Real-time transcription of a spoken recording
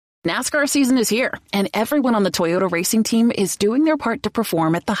NASCAR season is here, and everyone on the Toyota racing team is doing their part to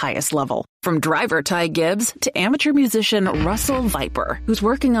perform at the highest level. From driver Ty Gibbs to amateur musician Russell Viper, who's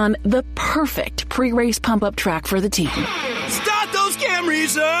working on the perfect pre-race pump-up track for the team. Start those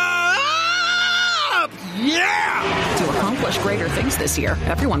Camrys up! Yeah! To accomplish greater things this year,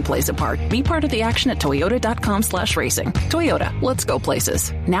 everyone plays a part. Be part of the action at toyota.com/racing. Toyota, let's go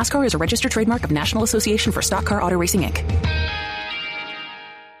places. NASCAR is a registered trademark of National Association for Stock Car Auto Racing, Inc.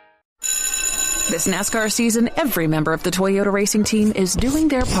 This NASCAR season, every member of the Toyota racing team is doing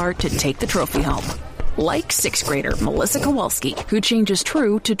their part to take the trophy home. Like sixth grader Melissa Kowalski, who changes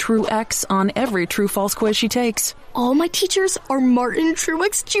true to True X on every true-false quiz she takes. All my teachers are Martin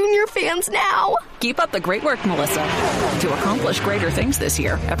Truex Jr. fans now. Keep up the great work, Melissa. To accomplish greater things this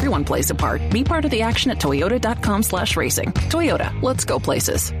year, everyone plays a part. Be part of the action at toyota.com/racing. Toyota, let's go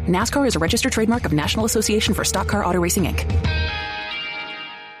places. NASCAR is a registered trademark of National Association for Stock Car Auto Racing, Inc.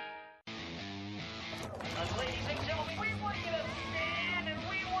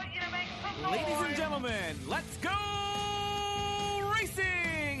 Let's go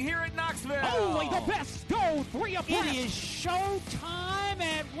racing here at Knoxville. Only the best go 3 abreast. It is showtime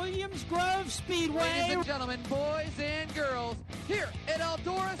at Williams Grove Speedway. Ladies and gentlemen, boys and girls, here at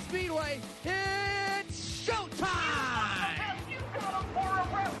Eldora Speedway, it's showtime!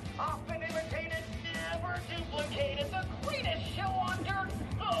 Often imitated, never duplicated, the greatest show on dirt,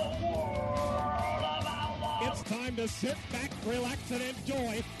 the world of outlaws. It's time to sit back, relax, and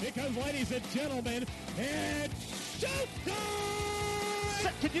enjoy, because, ladies and gentlemen, it's showtime!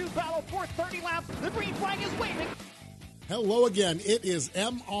 Set to do battle for 30 laps. The green flag is waving. Hello again. It is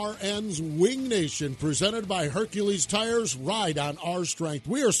MRN's Wing Nation, presented by Hercules Tires. Ride on our strength.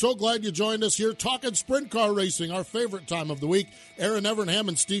 We are so glad you joined us here talking sprint car racing, our favorite time of the week. Aaron Evernham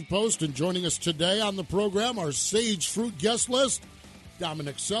and Steve Post, and joining us today on the program, our Sage Fruit guest list,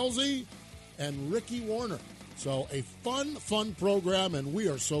 Dominic Scelzi and Ricky Warner. So a fun program, and we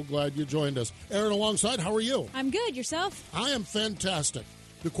are so glad you joined us. Aaron alongside, how are you? I'm good. Yourself? I am fantastic.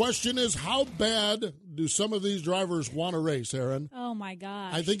 The question is, how bad do some of these drivers want to race, Aaron? Oh, my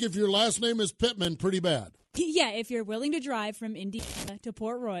gosh. I think if your last name is Pittman, pretty bad. Yeah, if you're willing to drive from Indiana to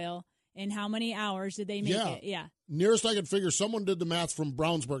Port Royal, in how many hours did they make it? Yeah. Nearest I could figure, someone did the math from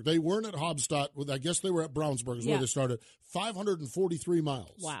Brownsburg. They weren't at Hobstadt. I guess they were at Brownsburg is where they started. 543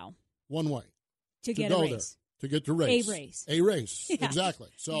 miles. Wow. One way. To get a race. There, to get to race. A race. Yeah. Exactly.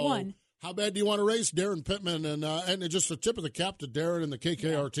 So how bad do you want to race? Darren Pittman, and just a tip of the cap to Darren and the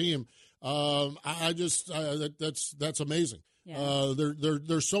KKR team. That's amazing. Yeah.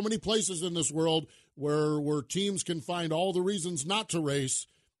 There's so many places in this world where teams can find all the reasons not to race,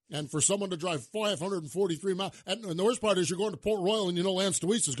 and for someone to drive 543 miles. And the worst part is you're going to Port Royal, and you know Lance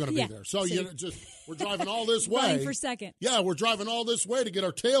DeWeese is going to be there. So we're driving all this way. Running for second. Yeah, we're driving all this way to get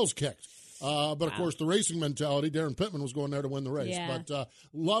our tails kicked. But, of course, the racing mentality, Darren Pittman was going there to win the race. Yeah. But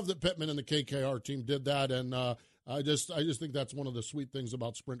love that Pittman and the KKR team did that, and I just think that's one of the sweet things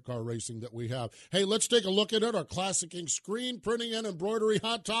about sprint car racing that we have. Hey, let's take a look at it, our Classic Ink screen, printing, and embroidery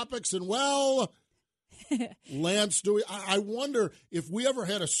hot topics. And, well, Lance, I wonder if we ever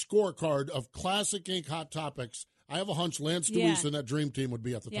had a scorecard of Classic Ink hot topics. I have a hunch Lance DeWeese and that dream team would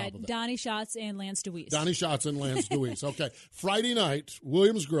be at the top of it. Donnie Schatz and Lance DeWeese. Donnie Schatz and Lance DeWeese. Okay. Friday night,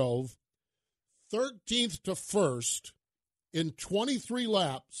 Williams Grove. 13th to 1st in 23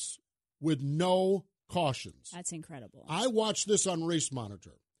 laps with no cautions. That's incredible. I watched this on Race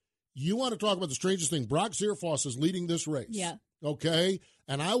Monitor. You want to talk about the strangest thing? Brock Zierfoss is leading this race. Yeah. Okay?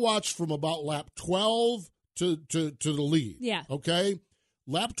 And I watched from about lap 12 to the lead. Yeah. Okay?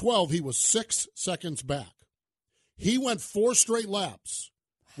 Lap 12, he was 6 seconds back. He went 4 straight laps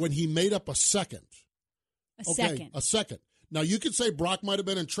when he made up a second. A second. Now, you could say Brock might have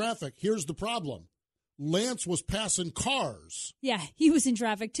been in traffic. Here's the problem. Lance was passing cars. Yeah, he was in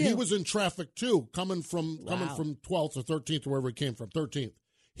traffic, too. He was in traffic, too, coming from 12th or 13th or wherever he came from, 13th.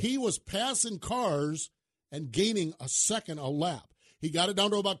 He was passing cars and gaining a second a lap. He got it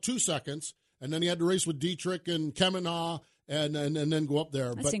down to about 2 seconds, and then he had to race with Dietrich and Kemenah and then go up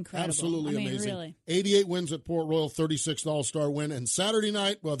there. That's incredible. Absolutely amazing. Really. 88 wins at Port Royal, 36th All-Star win. And Saturday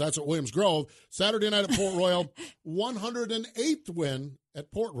night, well, that's at Williams Grove. Saturday night at Port Royal, 108th win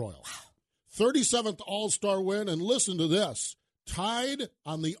at Port Royal. 37th All-Star win. And listen to this. Tied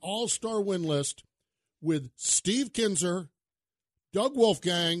on the All-Star win list with Steve Kinzer, Doug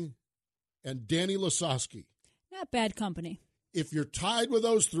Wolfgang, and Danny Lasowski. Not bad company. If you're tied with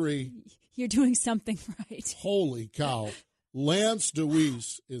those three, you're doing something right. Holy cow. Lance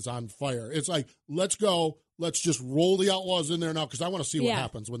DeWeese is on fire. It's like, let's go. let's just roll the Outlaws in there now because I want to see what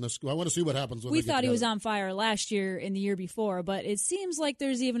happens when this. I want to see what happens when we they get thought he was together. on fire last year and the year before, but it seems like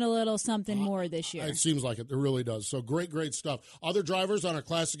there's even a little something more this year. It seems like it. It really does. So great stuff. Other drivers on our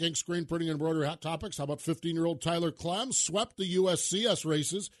Classic Ink screen printing and embroidery hot topics. How about 15-year-old Tyler Clem swept the USCS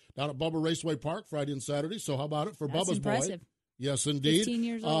races down at Bubba Raceway Park Friday and Saturday. So how about it for That's Bubba's impressive. boy? Yes, indeed. 15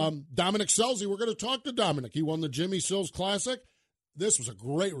 years old. Dominic Scelzi, we're going to talk to Dominic. He won the Jimmy Sills Classic. This was a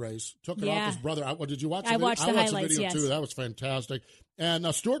great race. Took it off his brother. Did you watch the video? Watched the highlights, the video, yes. too. That was fantastic. And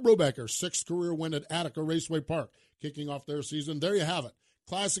Stuart Brubaker, 6th career win at Attica Raceway Park, kicking off their season. There you have it.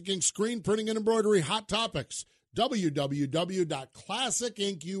 Classic Ink screen printing and embroidery hot topics.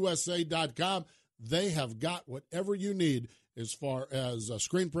 www.classicinkusa.com. They have got whatever you need as far as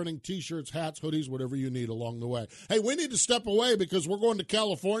screen printing, T-shirts, hats, hoodies, whatever you need along the way. Hey, we need to step away because we're going to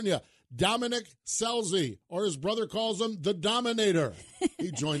California. Dominic Scelzi, or his brother calls him, the Dominator.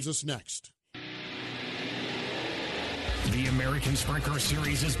 He joins us next. The American Sprint Car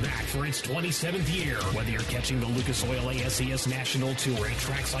Series is back for its 27th year. Whether you're catching the Lucas Oil ASCS National Tour at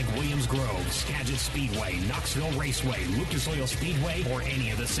tracks like Williams Grove, Skagit Speedway, Knoxville Raceway, Lucas Oil Speedway, or any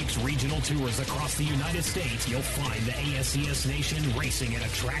of the 6 regional tours across the United States, you'll find the ASCS Nation racing at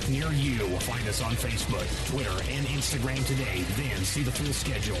a track near you. Find us on Facebook, Twitter, and Instagram today. Then see the full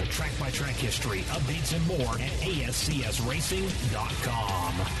schedule, track-by-track history, updates, and more at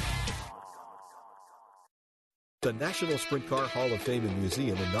ASCSRacing.com. The National Sprint Car Hall of Fame and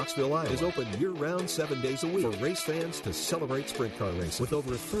Museum in Knoxville, Iowa is open year-round 7 days a week for race fans to celebrate sprint car racing. With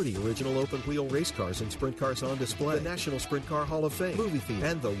over 30 original open-wheel race cars and sprint cars on display, the National Sprint Car Hall of Fame, movie theater,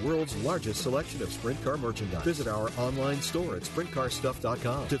 and the world's largest selection of sprint car merchandise. Visit our online store at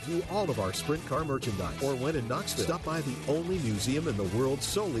sprintcarstuff.com to view all of our sprint car merchandise. Or when in Knoxville, stop by the only museum in the world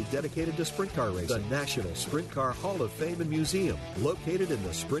solely dedicated to sprint car racing, the National Sprint Car Hall of Fame and Museum, located in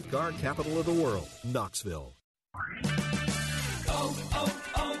the sprint car capital of the world, Knoxville.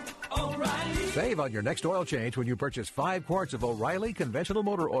 O'Reilly. Save on your next oil change when you purchase 5 quarts of O'Reilly conventional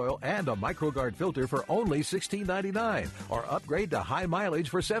motor oil and a MicroGuard filter for only $16.99, or upgrade to high mileage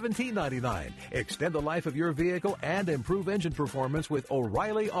for $17.99. Extend the life of your vehicle and improve engine performance with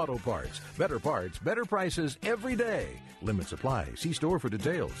O'Reilly Auto Parts. Better parts, better prices every day. Limits apply. See store for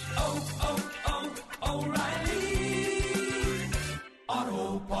details. O'Reilly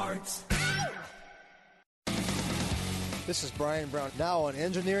Auto Parts. This is Brian Brown, now an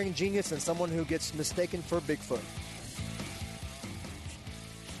engineering genius and someone who gets mistaken for Bigfoot.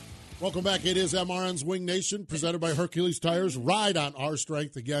 Welcome back. It is MRN's Wing Nation, presented by Hercules Tires. Ride on our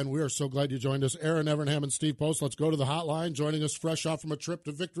strength. Again, we are so glad you joined us. Aaron Evernham and Steve Post. Let's go to the hotline. Joining us fresh off from a trip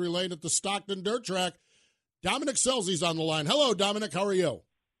to Victory Lane at the Stockton Dirt Track, Dominic Scelzi's on the line. Hello, Dominic. How are you?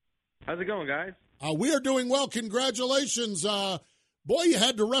 How's it going, guys? We are doing well. Congratulations. Boy, you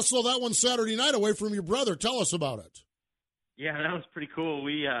had to wrestle that one Saturday night away from your brother. Tell us about it. Yeah, that was pretty cool.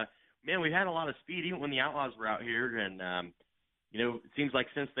 We had a lot of speed even when the Outlaws were out here, and it seems like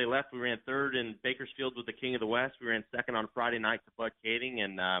since they left, we ran third in Bakersfield with the King of the West. We ran second on Friday night to Bud Kading,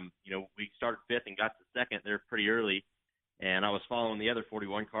 and we started fifth and got to second there pretty early. And I was following the other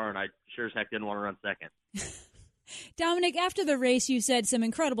 41 car, and I sure as heck didn't want to run second. Dominic, after the race, you said some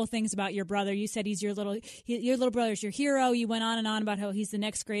incredible things about your brother. You said your little brother's your hero. You went on and on about how he's the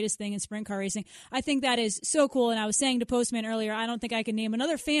next greatest thing in sprint car racing. I think that is so cool. And I was saying to Postman earlier, I don't think I can name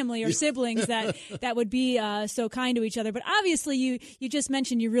another family or siblings that would be so kind to each other. But obviously, you just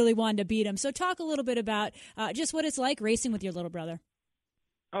mentioned you really wanted to beat him. So talk a little bit about just what it's like racing with your little brother.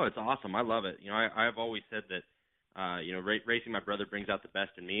 Oh, it's awesome. I love it. I've always said that. Racing my brother brings out the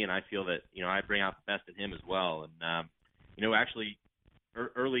best in me, and I feel that I bring out the best in him as well. And actually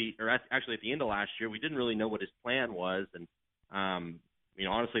at the end of last year, we didn't really know what his plan was, and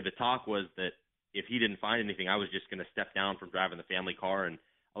honestly, the talk was that if he didn't find anything, I was just going to step down from driving the family car and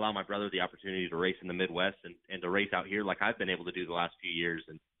allow my brother the opportunity to race in the Midwest and to race out here like I've been able to do the last few years.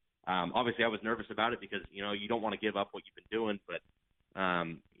 And obviously, I was nervous about it because you don't want to give up what you've been doing, but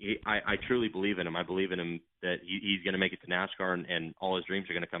I truly believe in him. I believe in him that he's going to make it to NASCAR and all his dreams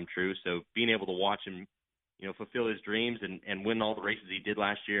are going to come true. So being able to watch him, fulfill his dreams and win all the races he did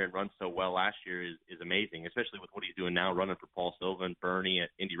last year and run so well last year is amazing, especially with what he's doing now, running for Paul Silva and Bernie at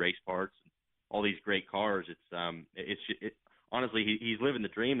Indy Race Parts and all these great cars. Honestly, he's living the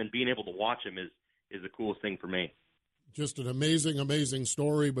dream, and being able to watch him is the coolest thing for me. Just an amazing, amazing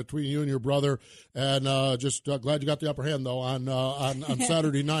story between you and your brother, and just glad you got the upper hand, though, on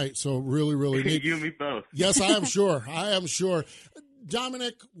Saturday night. So really, really neat. You and me both. Yes, I am sure.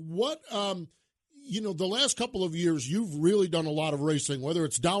 Dominic, what, the last couple of years, you've really done a lot of racing, whether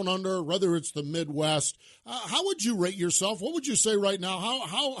it's down under, whether it's the Midwest. How would you rate yourself? What would you say right now?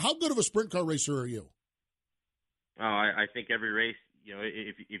 How good of a sprint car racer are you? I think every race,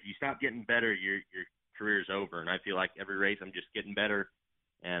 if you stop getting better, your career's over. And I feel like every race I'm just getting better,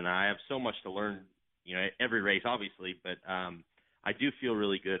 and I have so much to learn. Every race, obviously, but I do feel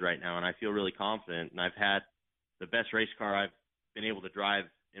really good right now, and I feel really confident. And I've had the best race car I've been able to drive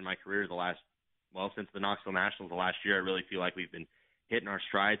in my career since the Knoxville Nationals the last year. I really feel like we've been hitting our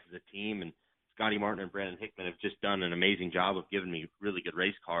strides as a team, and Scotty Martin and Brandon Hickman have just done an amazing job of giving me really good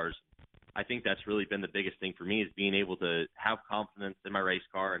race cars. I think that's really been the biggest thing for me, is being able to have confidence in my race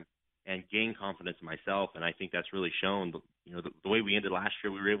car and gain confidence in myself. And I think that's really shown. The way we ended last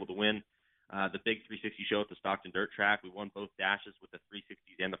year, we were able to win the big 360 show at the Stockton Dirt Track. We won both dashes with the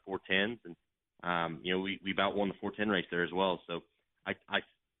 360s and the 410s, and we about won the 410 race there as well. So I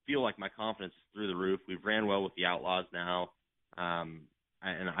feel like my confidence is through the roof. We've ran well with the Outlaws now, and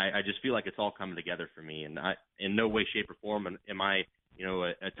I just feel like it's all coming together for me. And in no way, shape, or form am I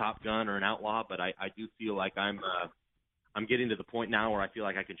a Top Gun or an outlaw, but I do feel like I'm getting to the point now where I feel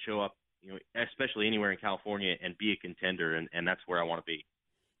like I can show up, especially anywhere in California, and be a contender, and that's where I want to be.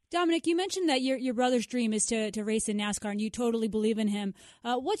 Dominic, you mentioned that your brother's dream is to race in NASCAR, and you totally believe in him.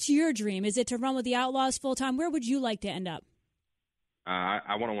 What's your dream? Is it to run with the Outlaws full time? Where would you like to end up?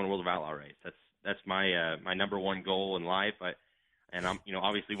 I want to win a World of Outlaw race. That's my number one goal in life. And I'm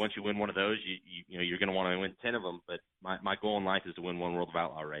obviously once you win one of those, you're going to want to win 10 of them. But my goal in life is to win one World of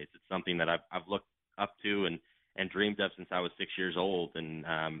Outlaw race. It's something that I've looked up to and dreamed of since I was 6 years old. And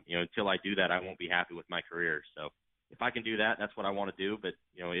until I do that, I won't be happy with my career. So if I can do that, that's what I want to do. But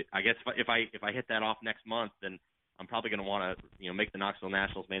I guess if I hit that off next month, then I'm probably going to want to make the Knoxville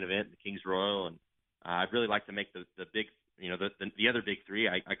Nationals main event, the Kings Royal, and I'd really like to make the big the other big three.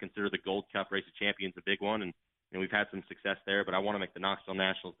 I consider the Gold Cup Race of Champions a big one, and we've had some success there. But I want to make the Knoxville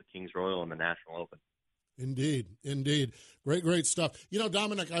Nationals, the Kings Royal, and the National Open. Indeed. Great stuff.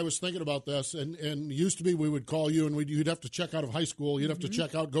 Dominic, I was thinking about this, and used to be we would call you, and you'd have to check out of high school. You'd have to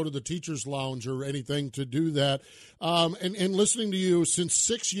check out, go to the teacher's lounge or anything to do that. And listening to you, since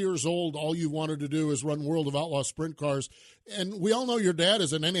 6 years old, all you wanted to do is run World of Outlaw sprint cars. And we all know your dad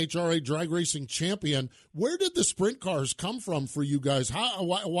is an NHRA drag racing champion. Where did the sprint cars come from for you guys?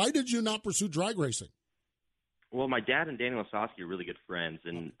 Why did you not pursue drag racing? Well, my dad and Danny Lasowski are really good friends,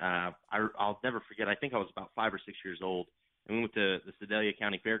 and I'll never forget. I think I was about 5 or 6 years old, and we went to the Sedalia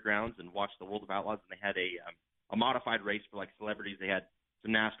County Fairgrounds and watched the World of Outlaws, and they had a modified race for like celebrities. They had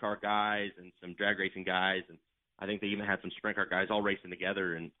some NASCAR guys and some drag racing guys, and I think they even had some sprint car guys all racing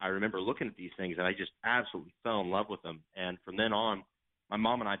together. And I remember looking at these things, and I just absolutely fell in love with them. And from then on, my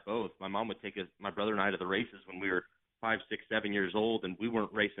mom and I both. My mom would take my brother and I to the races when we were 5, 6, 7 years old, and we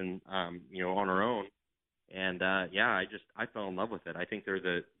weren't racing, on our own. And I fell in love with it. I think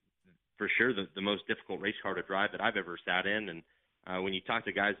they're for sure the most difficult race car to drive that I've ever sat in. And when you talk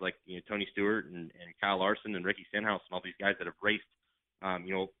to guys like Tony Stewart and Kyle Larson and Ricky Stenhouse and all these guys that have raced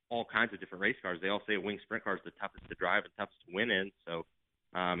all kinds of different race cars, they all say a wing sprint car is the toughest to drive and toughest to win in. So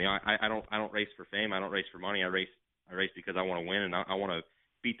I don't race for fame. I don't race for money. I race because I want to win, and I want to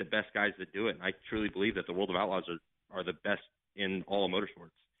beat the best guys that do it. And I truly believe that the World of Outlaws are the best in all of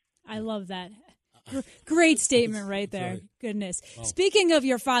motorsports. I love that. Great statement right there. Right. Goodness. Wow. Speaking of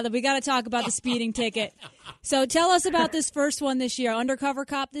your father, we got to talk about the speeding ticket. So tell us about this first one this year. Undercover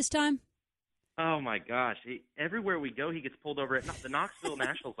cop this time? Oh, my gosh. Everywhere we go, he gets pulled over. At the Knoxville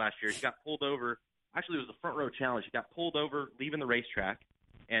Nationals last year, he got pulled over. Actually, it was the front row challenge. He got pulled over leaving the racetrack,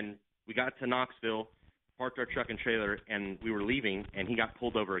 and we got to Knoxville, parked our truck and trailer, and we were leaving, and he got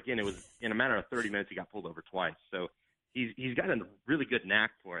pulled over again. It was in a matter of 30 minutes he got pulled over twice. So he's got a really good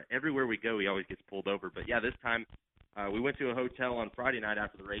knack for it. Everywhere we go, he always gets pulled over. But, yeah, this time we went to a hotel on Friday night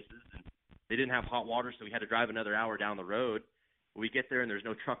after the races, and they didn't have hot water, so we had to drive another hour down the road. We get there, and there's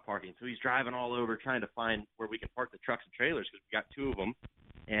no truck parking. So he's driving all over trying to find where we can park the trucks and trailers because we got 2 of them.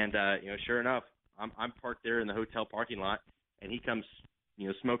 And, sure enough, I'm parked there in the hotel parking lot, and he comes,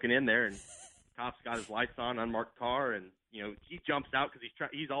 smoking in there, and cop's got his lights on, unmarked car, and, he jumps out because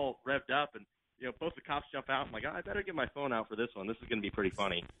he's all revved up, and both the cops jump out. I'm like, I better get my phone out for this one. This is going to be pretty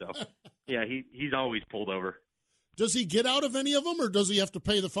funny. So, yeah, he's always pulled over. Does he get out of any of them, or does he have to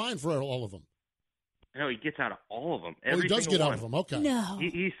pay the fine for all of them? No, he gets out of all of them. He does get out of them. Okay. No.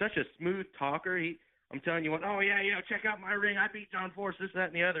 He's such a smooth talker. I'm telling you what, check out my ring. I beat John Force, this, that,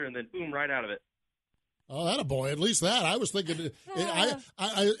 and the other, and then boom, right out of it. Oh, that a boy. At least that. I was thinking,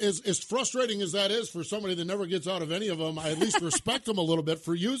 as frustrating as that is for somebody that never gets out of any of them, I at least respect him a little bit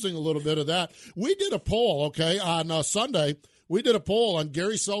for using a little bit of that. We did a poll, on Sunday. We did a poll on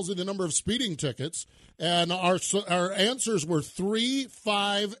Gary Selzy, the number of speeding tickets, and our answers were 3,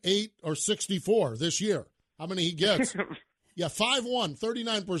 5, 8, or 64 this year. How many he gets? Yeah, 5-1,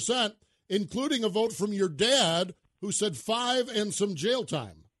 39%, including a vote from your dad, who said 5 and some jail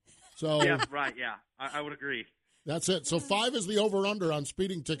time. So yeah, right. Yeah, I would agree. That's it. So 5 is the over-under on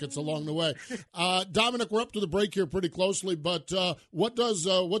speeding tickets along the way. Dominic, we're up to the break here pretty closely, but what's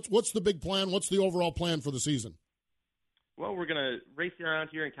the big plan? What's the overall plan for the season? Well, we're going to race around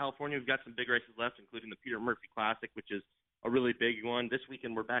here in California. We've got some big races left, including the Peter Murphy Classic, which is a really big one. This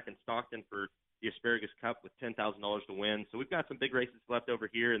weekend we're back in Stockton for the Asparagus Cup with $10,000 to win. So we've got some big races left over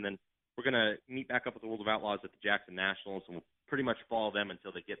here, and then we're going to meet back up with the World of Outlaws at the Jackson Nationals, and we'll pretty much follow them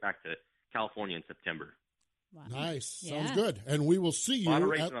until they get back to California in September. Wow. Nice. Yeah. Sounds good. And we will see you. A lot of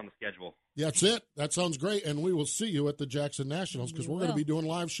racing on the schedule. That's it. That sounds great. And we will see you at the Jackson Nationals because we're going to be doing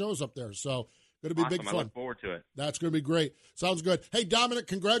live shows up there. So going to be big fun. I look forward to it. That's going to be great. Sounds good. Hey, Dominic,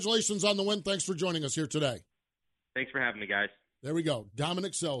 congratulations on the win. Thanks for joining us here today. Thanks for having me, guys. There we go.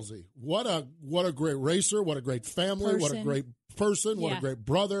 Dominic Scelzi. What a great racer. What a great family. What a great person. What a great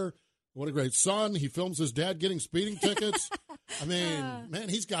brother. What a great son. He films his dad getting speeding tickets. I mean, man,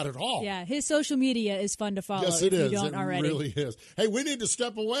 he's got it all. Yeah, his social media is fun to follow. Yes, it is. You don't it already. Really is. Hey, we need to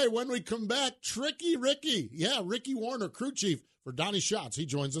step away. When we come back, Tricky Ricky. Yeah, Ricky Warner, crew chief for Donnie Schatz. He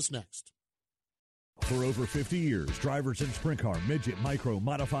joins us next. For over 50 years, drivers in sprint car, midget, micro,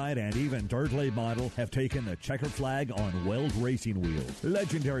 modified, and even dirt late model have taken the checkered flag on Weld Racing Wheels.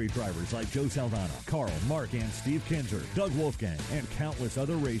 Legendary drivers like Joe Saldana, Carl, Mark, and Steve Kinzer, Doug Wolfgang, and countless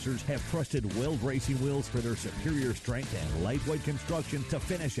other racers have trusted Weld Racing Wheels for their superior strength and lightweight construction to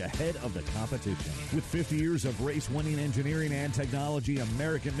finish ahead of the competition. With 50 years of race-winning engineering and technology,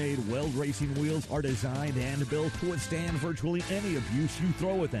 American-made Weld Racing Wheels are designed and built to withstand virtually any abuse you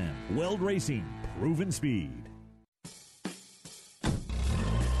throw at them. Weld Racing. Proven speed.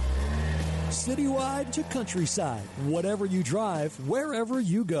 Citywide to countryside, whatever you drive, wherever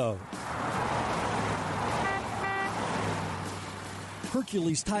you go.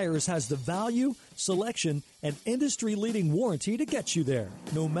 Hercules Tires has the value, selection, and industry-leading warranty to get you there,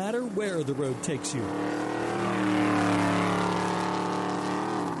 no matter where the road takes you.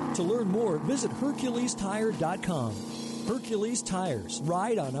 To learn more, visit HerculesTire.com. Hercules Tires,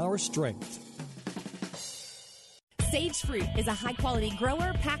 ride on our strength. Sage Fruit is a high-quality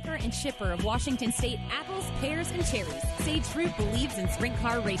grower, packer, and shipper of Washington State apples, pears, and cherries. Sage Fruit believes in sprint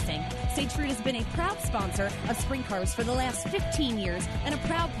car racing. Sage Fruit has been a proud sponsor of sprint cars for the last 15 years and a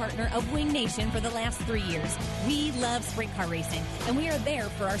proud partner of Wing Nation for the last 3 years. We love sprint car racing, and we are there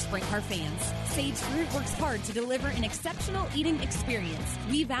for our sprint car fans. Sage Fruit works hard to deliver an exceptional eating experience.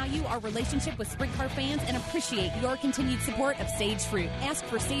 We value our relationship with sprint car fans and appreciate your continued support of Sage Fruit. Ask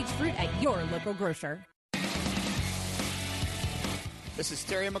for Sage Fruit at your local grocer. This is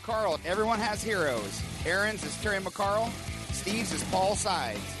Terry McCarl. Everyone has heroes. Aaron's is Terry McCarl. Steve's is Paul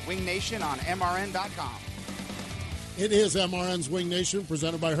Sides. Wing Nation on MRN.com. It is MRN's Wing Nation,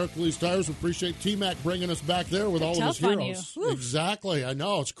 presented by Hercules Tires. We appreciate T-Mac bringing us back there with all of his heroes. Exactly. I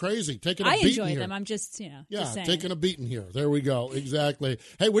know. It's crazy. Taking a beating here. I enjoy them. I'm just, just saying. Taking a beating here. There we go. Exactly.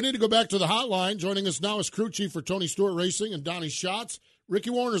 Hey, we need to go back to the hotline. Joining us now is crew chief for Tony Stewart Racing and Donnie Schatz. Ricky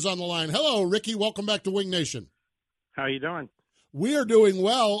Warner's on the line. Hello, Ricky. Welcome back to Wing Nation. How you doing? We are doing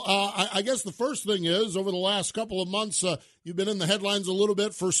well. I guess the first thing is, over the last couple of months, you've been in the headlines a little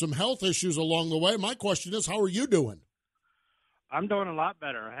bit for some health issues along the way. My question is, how are you doing? I'm doing a lot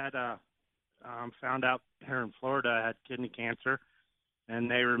better. I had found out here in Florida I had kidney cancer, and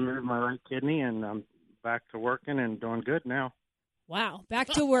they removed my right kidney, and I'm back to working and doing good now. Wow, back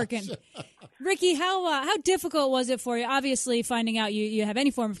to working. Ricky, how difficult was it for you? Obviously, finding out you have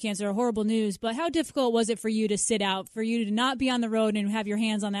any form of cancer, horrible news, but how difficult was it for you to sit out, for you to not be on the road and have your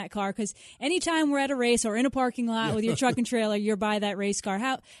hands on that car? Because anytime we're at a race or in a parking lot with your truck and trailer, you're by that race car.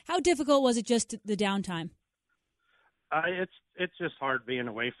 How difficult was it just the downtime? It's just hard being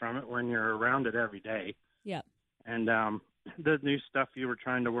away from it when you're around it every day. Yep. And the new stuff you were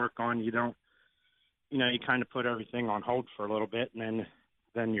trying to work on, you kind of put everything on hold for a little bit, and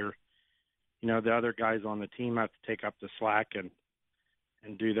then you're, the other guys on the team have to take up the slack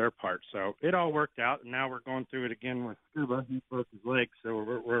and do their part. So it all worked out, and now we're going through it again with Scuba. He broke his leg,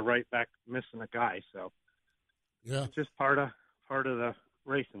 so we're right back missing a guy. So yeah, it's just part of the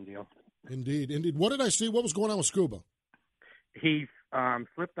racing deal. Indeed. What did I see? What was going on with Scuba? He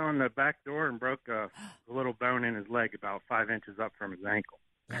slipped on the back door and broke a little bone in his leg about 5 inches up from his ankle.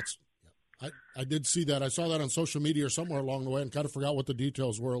 I did see that. I saw that on social media or somewhere along the way and kind of forgot what the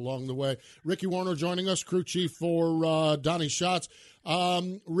details were along the way. Ricky Warner joining us, crew chief for Donnie Schatz.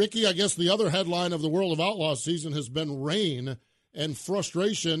 Ricky, I guess the other headline of the World of Outlaws season has been rain and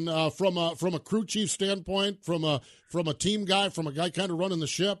frustration from a crew chief standpoint, from a team guy, from a guy kind of running the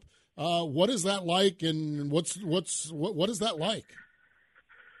ship. What is that like, and what is that like?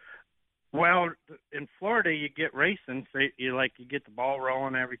 Well, in Florida, you get racing, so you get the ball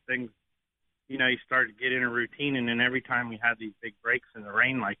rolling, everything. You start to get in a routine, and then every time we have these big breaks in the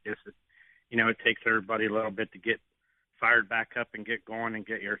rain like this, it takes everybody a little bit to get fired back up and get going and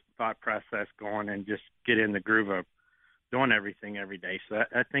get your thought process going and just get in the groove of doing everything every day. So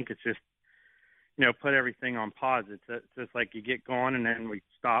I think it's just, put everything on pause. It's just like you get going and then we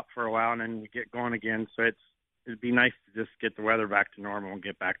stop for a while and then we get going again. So it'd be nice to just get the weather back to normal and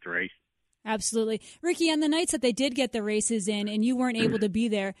get back to racing. Absolutely. Ricky, on the nights that they did get the races in and you weren't able to be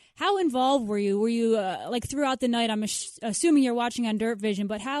there, how involved were you? Were you throughout the night? I'm assuming you're watching on Dirt Vision,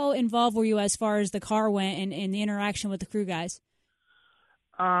 but how involved were you as far as the car went and the interaction with the crew guys?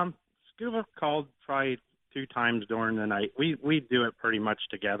 Scuba called probably 2 times during the night. We do it pretty much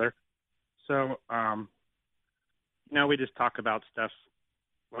together. So, we just talk about stuff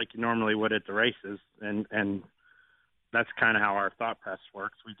like you normally would at the races, and that's kind of how our thought process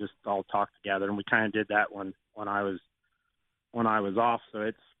works. We just all talk together, and we kind of did that when I was off. So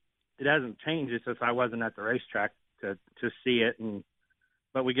it hasn't changed. It's just I wasn't at the racetrack to see it,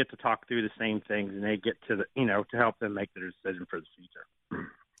 but we get to talk through the same things, and they get to to help them make their decision for the future.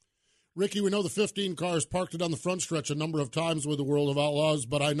 Ricky, we know the 15 cars parked it on the front stretch a number of times with the World of Outlaws,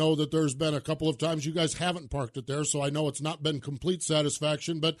 but I know that there's been a couple of times you guys haven't parked it there, so I know it's not been complete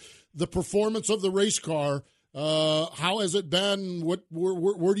satisfaction. But the performance of the race car, how has it been?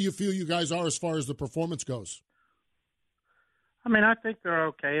 Where do you feel you guys are as far as the performance goes? I think they're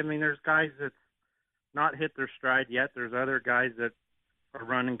okay. There's guys that's not hit their stride yet. There's other guys that are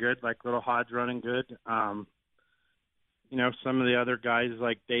running good, like Little Hodge running good. Some of the other guys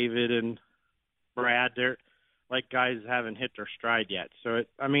like David and Brad, they're like guys haven't hit their stride yet. So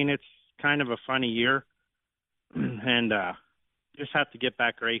it's kind of a funny year, and just have to get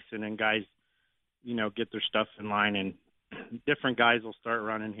back racing and guys, get their stuff in line, and different guys will start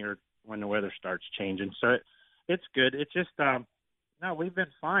running here when the weather starts changing. So it's good. It's just no, we've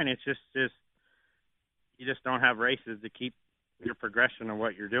been fine. It's just you just don't have races to keep your progression of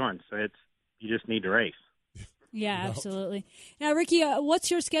what you're doing. So you just need to race. Yeah, absolutely. Now, Ricky, what's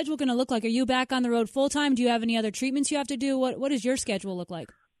your schedule going to look like? Are you back on the road full-time? Do you have any other treatments you have to do? What does your schedule look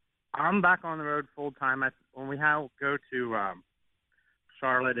like? I'm back on the road full-time. When we go to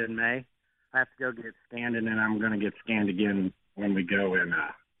Charlotte in May, I have to go get scanned, and then I'm going to get scanned again when we go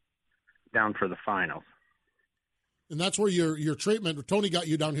down for the finals. And that's where your treatment, Tony got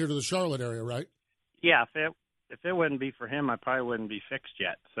you down here to the Charlotte area, right? Yeah, if it wouldn't be for him, I probably wouldn't be fixed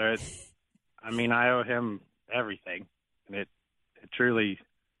yet. So, I owe him everything, and it truly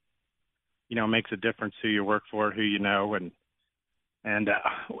makes a difference who you work for, who you know, and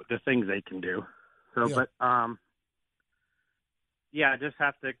the things they can do. So yeah. But I just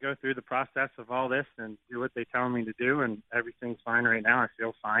have to go through the process of all this and do what they tell me to do, and everything's fine right now. I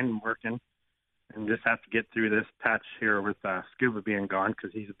feel fine and working, and just have to get through this patch here with Scuba being gone,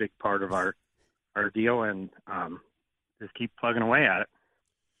 because he's a big part of our deal, and just keep plugging away at it.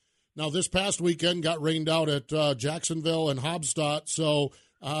 Now, this past weekend got rained out at Jacksonville and Hobstadt, so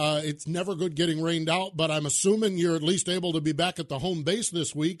it's never good getting rained out, but I'm assuming you're at least able to be back at the home base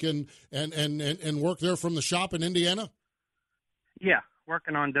this week and work there from the shop in Indiana? Yeah,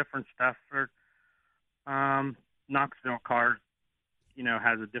 working on different stuff. For Knoxville Cars,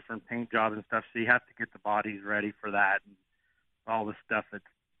 has a different paint job and stuff, so you have to get the bodies ready for that and all the stuff that's,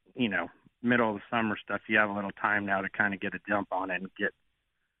 middle of the summer stuff. You have a little time now to kind of get a jump on it and get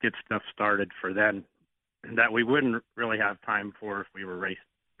stuff started for then that we wouldn't really have time for if we were racing.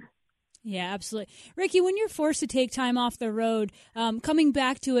 Yeah, absolutely. Ricky, when you're forced to take time off the road, coming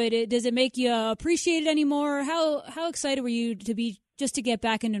back to it, does it make you appreciate it anymore? How excited were you to be just to get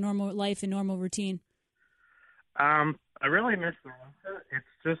back into normal life and normal routine? I really miss the winter. It's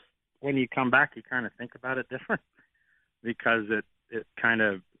just when you come back, you kind of think about it different, because it kind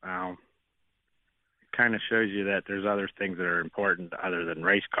of shows you that there's other things that are important other than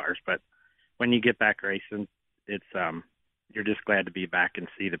race cars. But when you get back racing, it's you're just glad to be back and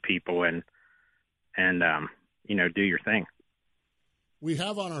see the people and do your thing. We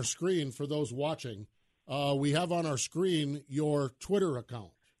have on our screen, for those watching, we have on our screen your Twitter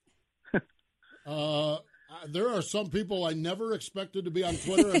account. There are some people I never expected to be on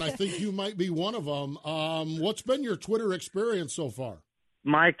Twitter, and I think you might be one of them. What's been your Twitter experience so far?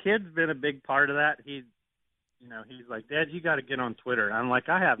 My kid's been a big part of that. He's like, Dad, you got to get on Twitter. And I'm like,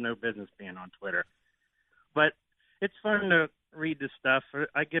 I have no business being on Twitter. But it's fun to read the stuff.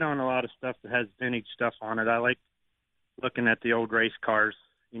 I get on a lot of stuff that has vintage stuff on it. I like looking at the old race cars.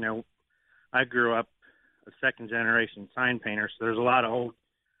 I grew up a second-generation sign painter, so there's a lot of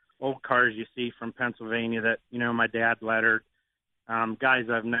old cars you see from Pennsylvania that, my dad lettered. guys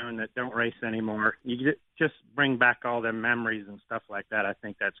I've known that don't race anymore. You just bring back all them memories and stuff like that. I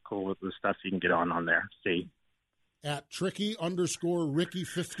think that's cool with the stuff you can get on there. See. At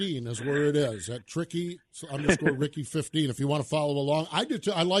Tricky_Ricky15 is where it is. At Tricky_Ricky15. If you want to follow along, I do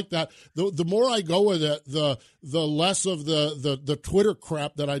too. I like that. The more I go with it, the less of the Twitter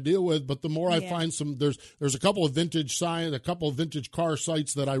crap that I deal with. But the more I find there's a couple of vintage signs, a couple of vintage car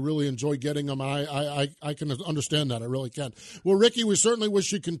sites that I really enjoy getting them. I can understand that. I really can. Well, Ricky, we certainly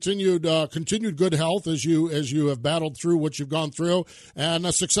wish you continued good health as you have battled through what you've gone through,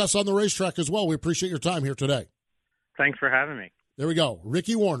 and success on the racetrack as well. We appreciate your time here today. Thanks for having me. There we go.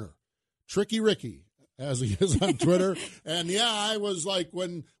 Ricky Warner, Tricky Ricky, as he is on Twitter. And, yeah, I was like,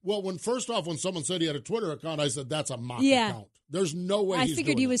 when someone said he had a Twitter account, I said, that's a mock account. There's no way I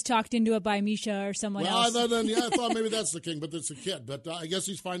figured he was talked into it by Misha or someone else. I thought maybe that's the king, but it's a kid. But I guess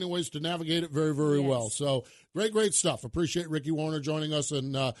he's finding ways to navigate it very, very well. So great stuff. Appreciate Ricky Warner joining us.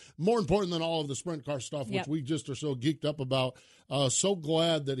 And more important than all of the sprint car stuff, which we just are so geeked up about, so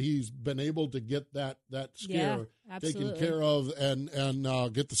glad that he's been able to get that scare taken care of and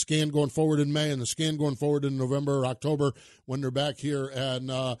get the scan going forward in May and the scan going forward in November or October when they're back here.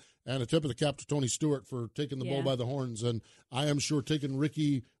 And a tip of the cap to Tony Stewart for taking the bull by the horns. And I am sure taking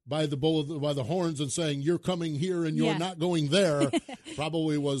Ricky by the horns and saying, you're coming here and you're not going there,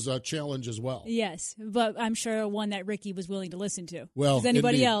 probably was a challenge as well. Yes, but I'm sure one that Ricky was willing to listen to. Well, as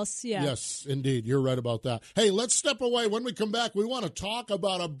anybody indeed. else, Yes, indeed. You're right about that. Hey, let's step away. When we come back, we want to talk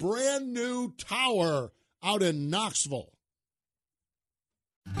about a brand new tower out in Knoxville.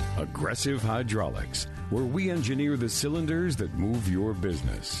 Aggressive Hydraulics, where we engineer the cylinders that move your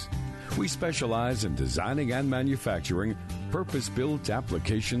business. We specialize in designing and manufacturing purpose-built,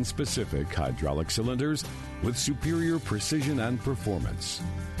 application-specific hydraulic cylinders with superior precision and performance,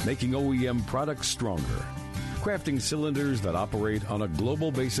 making OEM products stronger, crafting cylinders that operate on a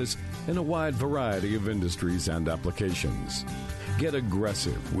global basis in a wide variety of industries and applications. Get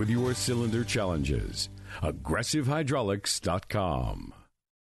aggressive with your cylinder challenges. AggressiveHydraulics.com.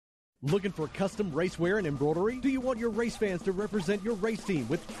 Looking for custom racewear and embroidery? Do you want your race fans to represent your race team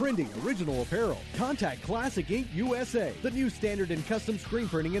with trending original apparel? Contact Classic Ink USA, the new standard in custom screen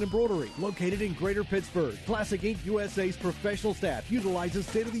printing and embroidery. Located in Greater Pittsburgh, Classic Ink USA's professional staff utilizes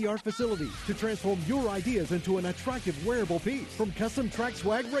state-of-the-art facilities to transform your ideas into an attractive wearable piece. From custom track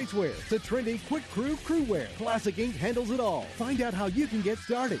swag racewear to trendy quick crew wear, Classic Ink handles it all. Find out how you can get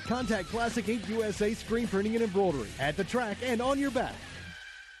started. Contact Classic Ink USA screen printing and embroidery at the track and on your back.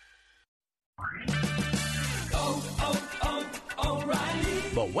 O'Reilly.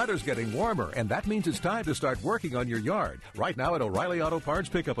 The weather's getting warmer, and that means it's time to start working on your yard. Right now at O'Reilly Auto Parts,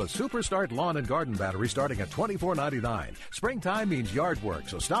 pick up a Super Start lawn and garden battery starting at $24.99. Springtime means yard work,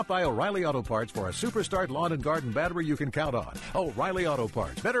 so stop by O'Reilly Auto Parts for a Super Start lawn and garden battery you can count on. O'Reilly Auto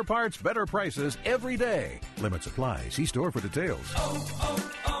Parts, better prices every day. Limits apply. See store for details.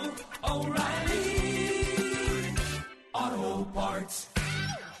 O'Reilly Auto Parts.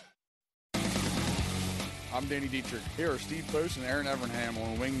 I'm Danny Dietrich. Here are Steve Post and Aaron Evernham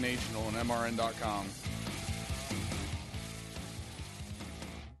on Wing Nation on MRN.com.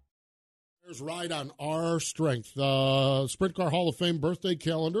 There's Ride on Our Strength. Sprint Car Hall of Fame birthday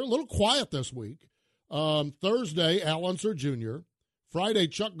calendar. A little quiet this week. Thursday, Al Unser Jr. Friday,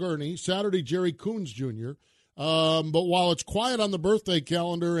 Chuck Gurney. Saturday, Jerry Coons Jr. But while it's quiet on the birthday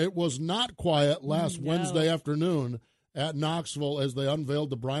calendar, it was not quiet last Wednesday afternoon at Knoxville as they unveiled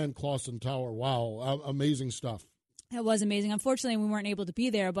the Brian Clausen Tower. Wow, amazing stuff. It was amazing. Unfortunately, we weren't able to be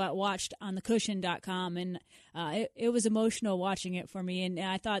there, but watched on thecushion.com, and it was emotional watching it for me. And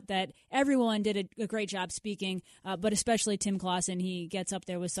I thought that everyone did a great job speaking, but especially Tim Clausen. He gets up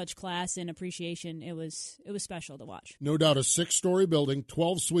there with such class and appreciation. It was special to watch. No doubt, a 6-story building,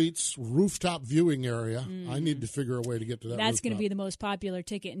 12 suites, rooftop viewing area. I need to figure a way to get to that. That's going to be the most popular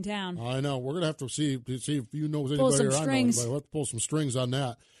ticket in town. I know. We're going to have to see if you know anybody pull some or strings. I know anybody. We'll have to pull some strings on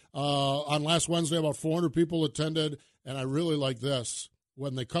that. On last Wednesday, about 400 people attended, and I really like this.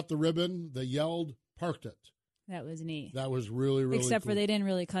 When they cut the ribbon, they yelled, "Parked it." That was neat. That was really, really Except cool. for they didn't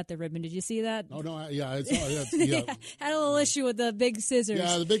really cut the ribbon. Did you see that? Oh, no, yeah. Had a little issue with the big scissors.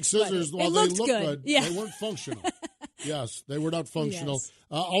 Yeah, the big scissors, while they looked good, yeah. they weren't functional. Yes, they were not functional. Yes.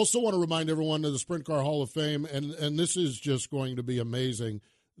 Also want to remind everyone of the Sprint Car Hall of Fame, and this is just going to be amazing.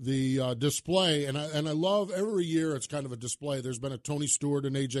 The display, and I love every year it's kind of a display. There's been a Tony Stewart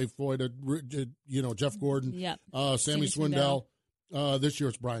and A.J. Foyt, Jeff Gordon, Sammy Swindell. This year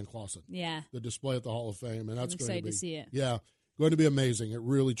it's Brian Clausen. Yeah. The display at the Hall of Fame, and that's I'm going excited to see it. Yeah. going to be amazing. It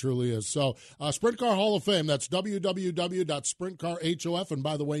really, truly is. So, Sprint Car Hall of Fame, that's www.sprintcarhof. And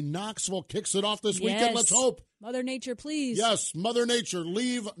by the way, Knoxville kicks it off this weekend. Let's hope. Mother Nature, please. Yes, Mother Nature,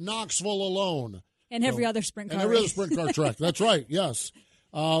 leave Knoxville alone. And every other sprint car And every other race. sprint car track. That's right, yes.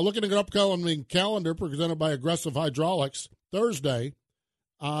 Looking at an upcoming calendar presented by Aggressive Hydraulics, Thursday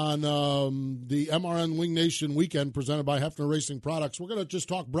on the MRN Wing Nation weekend presented by Hefner Racing Products. We're going to just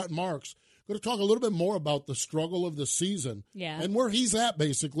talk Brett Marks. We're going to talk a little bit more about the struggle of the season and where he's at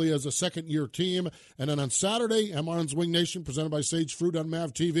basically as a second-year team. And then on Saturday, MRN's Wing Nation presented by Sage Fruit on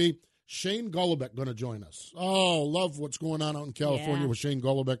MAV TV. Shane Golubic going to join us. Oh, love what's going on out in California with Shane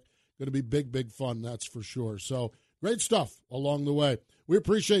Golubic. Going to be big, big fun, that's for sure. So great stuff along the way. We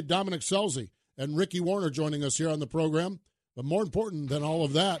appreciate Dominic Scelzi and Ricky Warner joining us here on the program. But more important than all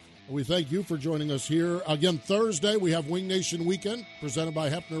of that, we thank you for joining us here. Again, Thursday, we have Wing Nation Weekend presented by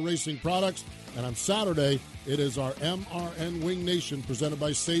Hefner Racing Products. And on Saturday, it is our MRN Wing Nation presented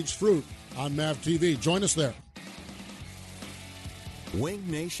by Sage Fruit on MAV TV. Join us there. Wing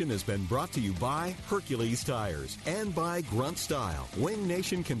Nation has been brought to you by Hercules Tires and by Grunt Style. Wing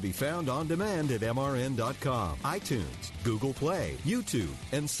Nation can be found on demand at MRN.com, iTunes, Google Play, YouTube,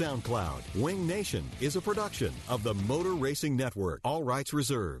 and SoundCloud. Wing Nation is a production of the Motor Racing Network. All rights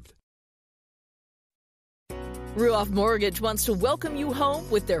reserved. Ruoff Mortgage wants to welcome you home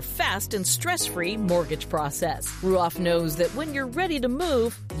with their fast and stress-free mortgage process. Ruoff knows that when you're ready to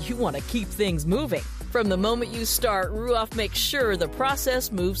move, you want to keep things moving. From the moment you start, Ruoff makes sure the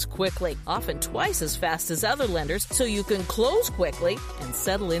process moves quickly, often twice as fast as other lenders, so you can close quickly and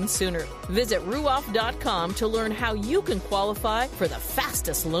settle in sooner. Visit Ruoff.com to learn how you can qualify for the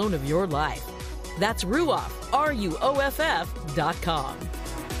fastest loan of your life. That's Ruoff, RUOFF.com.